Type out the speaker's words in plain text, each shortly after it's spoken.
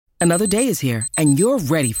Another day is here, and you're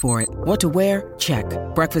ready for it. What to wear? Check.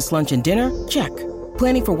 Breakfast, lunch, and dinner? Check.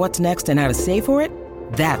 Planning for what's next and how to save for it?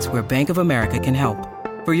 That's where Bank of America can help.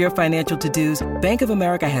 For your financial to-dos, Bank of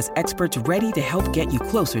America has experts ready to help get you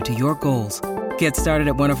closer to your goals. Get started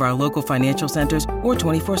at one of our local financial centers or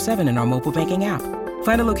 24/7 in our mobile banking app.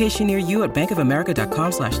 Find a location near you at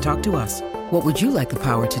bankofamerica.com/talktous. What would you like the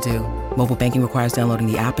power to do? Mobile banking requires downloading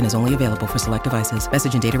the app and is only available for select devices.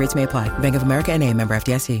 Message and data rates may apply. Bank of America N.A., member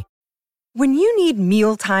FDIC. When you need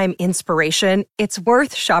mealtime inspiration, it's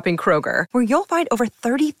worth shopping Kroger, where you'll find over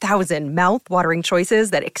 30,000 mouth-watering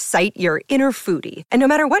choices that excite your inner foodie. And no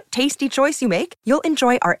matter what tasty choice you make, you'll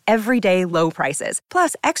enjoy our everyday low prices,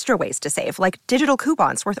 plus extra ways to save, like digital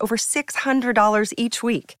coupons worth over $600 each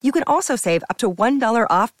week. You can also save up to $1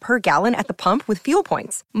 off per gallon at the pump with fuel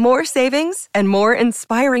points. More savings and more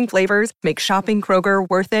inspiring flavors make shopping Kroger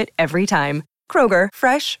worth it every time. Kroger,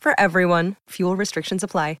 fresh for everyone. Fuel restrictions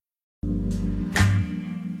apply.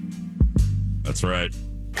 That's right.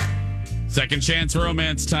 Second chance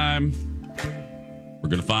romance time. We're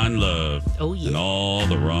going to find love in all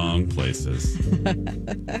the wrong places.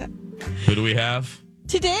 Who do we have?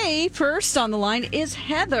 Today, first on the line is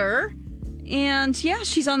Heather. And yeah,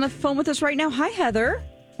 she's on the phone with us right now. Hi, Heather.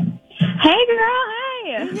 Hey, girl.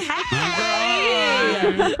 Hey.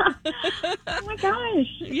 Hey. Oh, my gosh.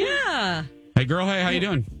 Yeah. Hey, girl. Hey, how you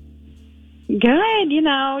doing? Good.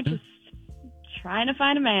 Just trying to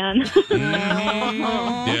find a man.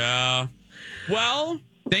 Yeah. Well,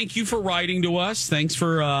 thank you for writing to us. Thanks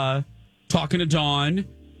for talking to Dawn.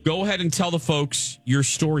 Go ahead and tell the folks your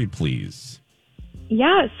story, please.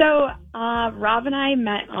 Yeah. So Rob and I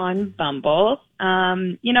met on Bumble.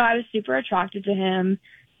 I was super attracted to him.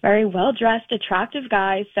 Very well-dressed, attractive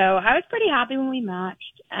guy. So I was pretty happy when we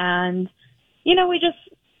matched. And, we just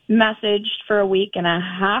messaged for a week and a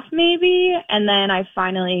half maybe, and then I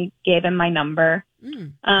finally gave him my number.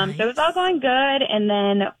 Nice. So it was all going good, and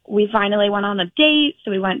then we finally went on a date.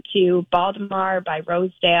 So we went to Baltimore by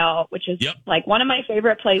Rosedale, which is like one of my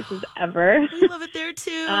favorite places ever. We love it there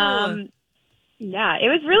too. Yeah, it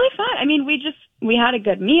was really fun. I mean, we had a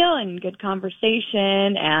good meal and good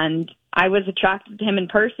conversation, and I was attracted to him in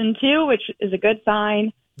person too, which is a good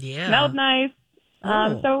sign. Yeah. Smelled nice.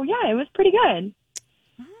 So yeah, it was pretty good.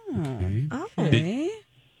 Okay.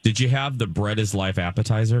 Did you have the bread is life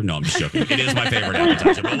appetizer? No, I'm just joking. It is my favorite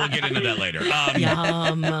appetizer, but we'll get into that later.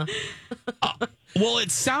 Yum. Well,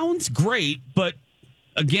 it sounds great, but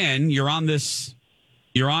again, you're on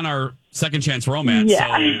our second chance romance.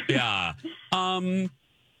 Yeah. So, yeah.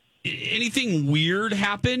 Anything weird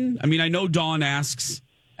happen? I mean, I know Dawn asks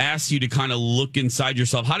you to kind of look inside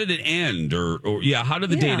yourself. How did it end? Or how did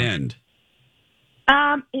the date end?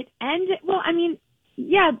 It ended, well, I mean,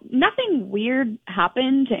 yeah, nothing weird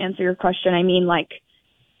happened, to answer your question. I mean,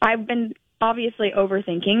 I've been obviously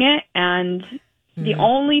overthinking it, and the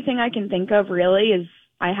only thing I can think of really is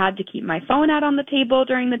I had to keep my phone out on the table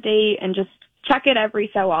during the date and just check it every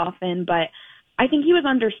so often. But I think he was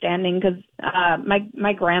understanding because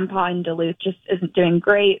my grandpa in Duluth just isn't doing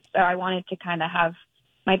great, so I wanted to kind of have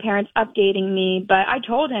my parents updating me. But I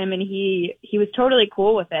told him, and he was totally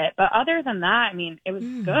cool with it. But other than that, I mean, it was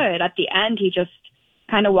good. At the end, he just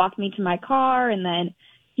kind of walked me to my car, and then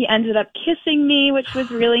he ended up kissing me, which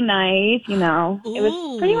was really nice. It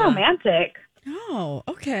was pretty romantic. Oh,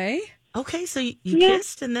 okay. Okay, so you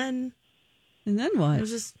kissed, and then what? It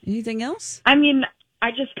was just anything else? I mean,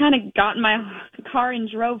 I just kind of got in my car and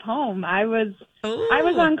drove home. I was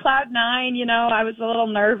on cloud nine. I was a little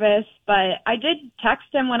nervous, but I did text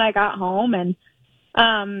him when I got home, and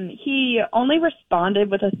he only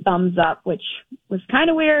responded with a thumbs up, which was kind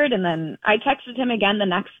of weird. And then I texted him again the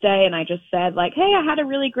next day, and I just said, hey, I had a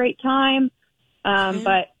really great time,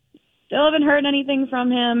 but still haven't heard anything from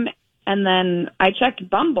him. And then I checked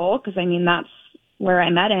Bumble, because, I mean, that's where I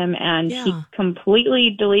met him, and he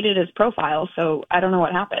completely deleted his profile, so I don't know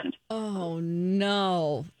what happened. Oh,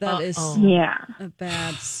 no. That is a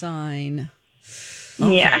bad sign.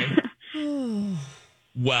 Okay. Yeah.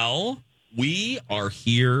 Well, we are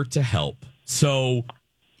here to help. So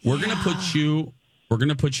we're going to put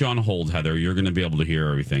you on hold, Heather. You're going to be able to hear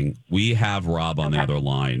everything. We have Rob on the other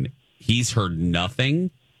line. He's heard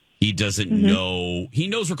nothing. He doesn't know. He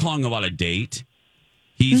knows we're calling about a date.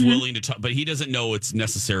 He's willing to talk, but he doesn't know it's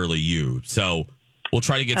necessarily you. So we'll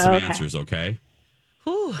try to get some answers, okay?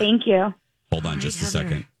 Whew. Thank you. Hold on just a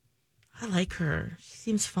second. I like her. She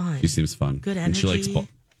seems fun. She seems fun. Good energy. energy.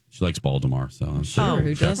 She likes Baltimore, so I'm sure.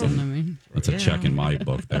 Who doesn't? I mean, that's a check in my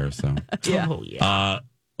book there. So let's go ahead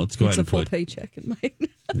and put a full paycheck in mine.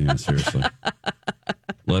 Yeah, seriously.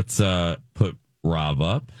 Let's put Rob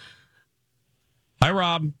up. Hi,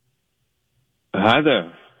 Rob. Hi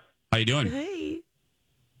there. How you doing? Hey.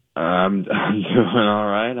 I'm doing all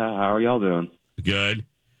right. How are y'all doing? Good.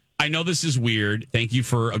 I know this is weird. Thank you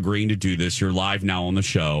for agreeing to do this. You're live now on the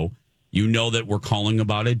show. You know that we're calling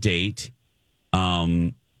about a date.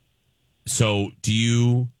 So do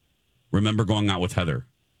you remember going out with Heather?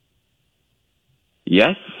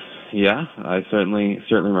 Yes. Yeah, I certainly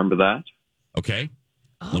remember that. Okay.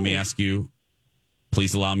 Let me ask you,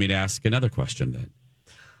 please allow me to ask another question then.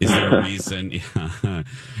 Is there a reason?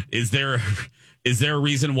 Is there a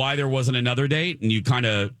reason why there wasn't another date? And you kind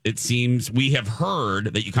of, it seems we have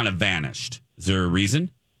heard that you kind of vanished. Is there a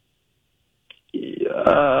reason?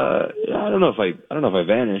 I don't know if I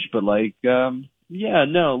vanished, but like, yeah,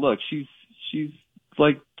 no. Look, she's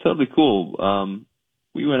like totally cool.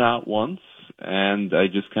 We went out once, and I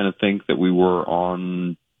just kind of think that we were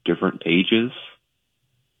on different pages.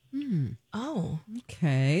 Oh.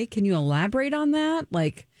 Okay. Can you elaborate on that?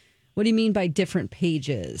 Like, what do you mean by different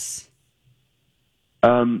pages?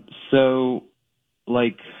 So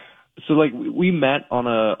we met on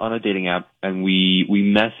a dating app, and we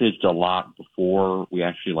messaged a lot before we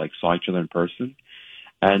actually like saw each other in person.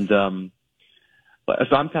 And so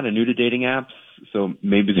I'm kind of new to dating apps, so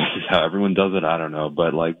maybe this is how everyone does it. I don't know,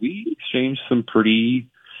 but like we exchanged some pretty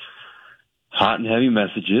hot and heavy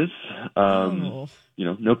messages. You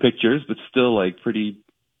know, no pictures, but still like pretty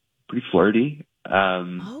flirty.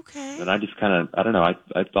 Okay. And I just kind of, I don't know. I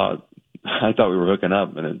thought we were hooking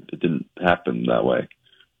up, and it didn't happen that way.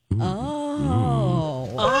 Oh.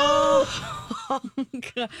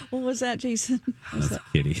 What was that, Jason? That's a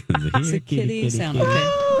kitty. It's a kitty sound. Okay.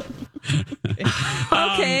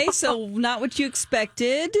 Okay, so not what you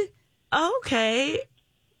expected. Okay.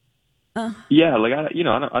 Yeah, like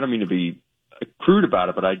I don't mean to be crude about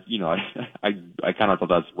it, but I kind of thought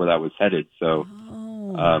that's where that was headed. So,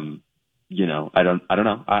 you know, I don't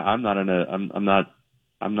know. I'm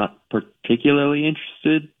not particularly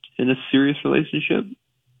interested in a serious relationship.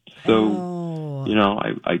 So, you know,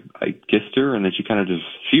 I kissed her, and then she kind of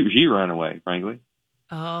she ran away, frankly.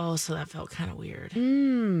 Oh, so that felt kind of weird.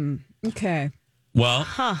 Okay. Well,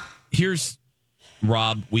 here's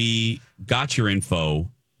Rob. We got your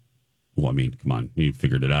info. Well, I mean, come on, you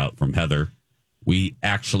figured it out from Heather. We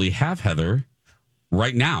actually have Heather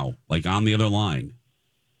right now, like on the other line.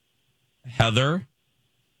 Heather,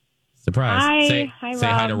 surprise! Hi. Say Hi,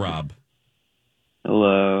 hi to Rob. Rob.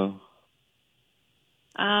 Hello.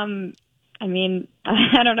 I mean,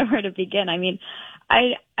 I don't know where to begin. I mean,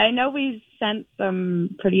 I know we sent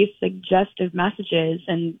some pretty suggestive messages,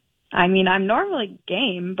 and I mean, I'm normally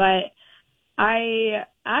game, but I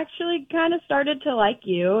actually kind of started to like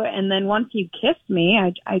you, and then once you kissed me,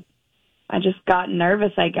 I just got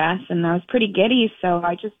nervous, I guess, and I was pretty giddy, so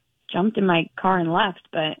I just jumped in my car and left,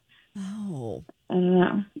 but I don't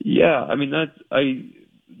know. Yeah, I mean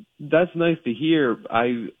that's nice to hear.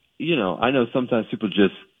 I know sometimes people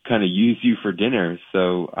just kind of use you for dinner,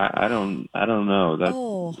 so I don't know. That's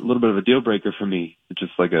a little bit of a deal breaker for me. It's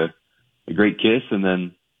just like a great kiss and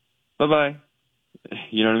then bye-bye.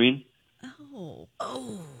 You know what I mean?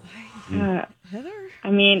 Heather? I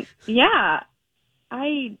mean, yeah,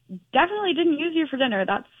 I definitely didn't use you for dinner.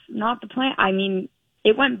 That's not the plan. I mean,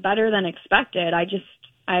 it went better than expected.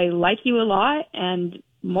 I like you a lot, and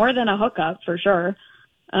more than a hookup for sure.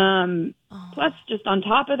 Plus, just on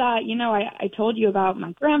top of that, you know, I told you about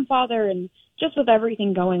my grandfather, and just with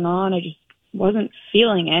everything going on, I just wasn't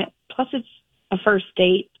feeling it. Plus, it's a first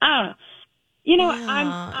date. I don't know. You know,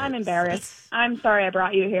 Yeah, I'm embarrassed. I'm sorry I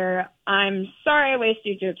brought you here. I'm sorry I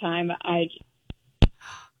wasted your time. I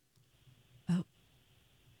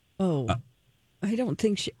don't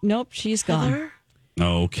think she's gone. Heather?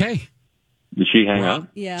 Okay, Did she hang up?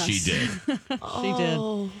 Yes. she did. She did.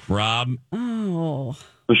 Rob. Oh.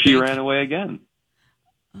 Well, she ran away again.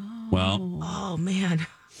 Well, Oh, man.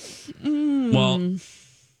 well.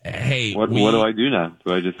 Hey, What do I do now?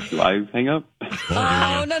 Do I just live hang up?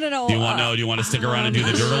 No. Do you want to stick around and do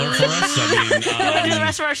the dirt alert for us? I mean, You want to do the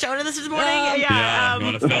rest of our show this morning? yeah. You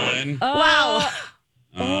want to fill in? Wow.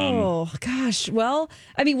 Oh, gosh. Well,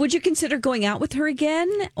 I mean, would you consider going out with her again?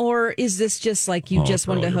 Or is this just like you just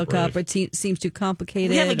wanted to girl, you're hook up? brave. It seems too complicated.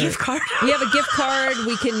 We have a or- gift card. We have a gift card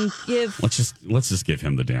we can give. Let's just give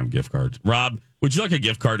him the damn gift card. Rob, would you like a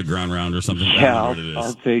gift card to Ground Round or something? I Yeah, don't know what it is.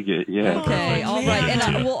 I'll take it. Yeah. Okay, Perfect. all We'll right. give it And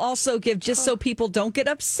to you. we'll also give, just so people don't get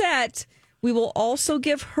upset, we will also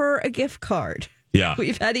give her a gift card. Yeah.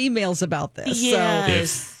 We've had emails about this.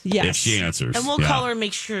 Yes. Yes. If she answers. And we'll yeah. call her and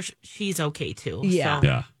make sure she's okay, too. Yeah. So,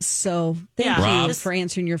 Yeah. So thank Yeah. you Rob. for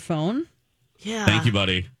answering your phone. yeah. Thank you,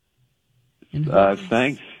 buddy.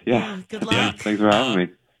 Thanks. Yeah. Good luck. Yeah. Thanks for having me.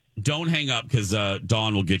 don't hang up because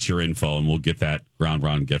Dawn will get your info and we'll get that Ground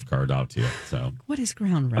Round gift card out to you. So What is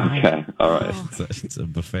Ground Round? Okay, all right. it's a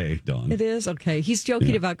buffet, Dawn. It is? Okay. He's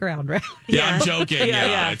joking about Ground Round. Yeah, I'm joking.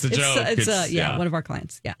 Yeah, it's a joke. It's one of our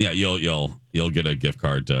clients. Yeah. Yeah, you'll get a gift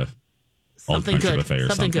card to Old Something Country good. Buffet or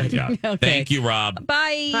Something something. good. Yeah. Okay. Thank you, Rob.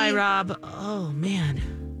 Bye. Bye, Rob. Oh, man.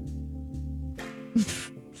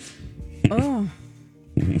 Oh.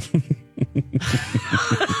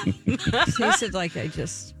 Tasted like I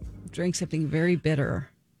just drank something very bitter.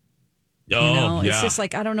 Oh, yeah. It's just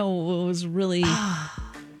like, I don't know. It was really. My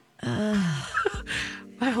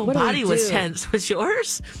whole What do we body was do? tense. Was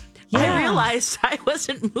yours? Yeah. I realized I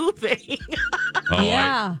wasn't moving. Oh,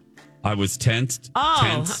 Yeah. I was tensed.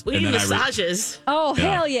 tense, we and need then massages. Oh,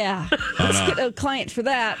 Yeah. hell yeah. Let's no. get a client for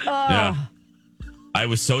that. Oh. Yeah. I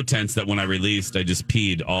was so tense that when I released, I just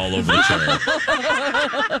peed all over the chair.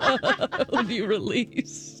 When you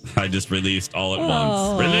release. I just released all at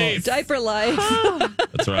Oh, once. Release. diaper life.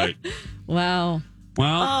 That's right. Wow.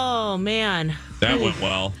 Well, Oh, man. that went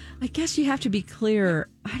well. I guess you have to be clear.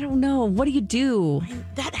 I don't know. What do you do?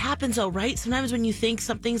 That happens, though, right? Sometimes when you think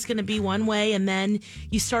something's going to be one way and then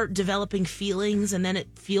you start developing feelings and then it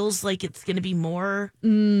feels like it's going to be more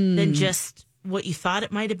than just what you thought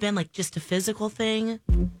it might have been, like just a physical thing.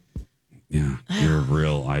 Yeah, you're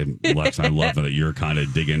real. Lex, I love that you're kind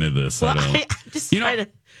of digging into this. Well, I don't. I just You know- try to.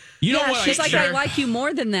 You know Yeah, what? She's like, I like you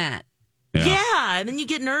more than that. Yeah, and then you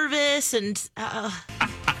get nervous and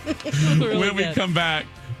When we come back,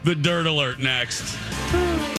 the dirt alert next.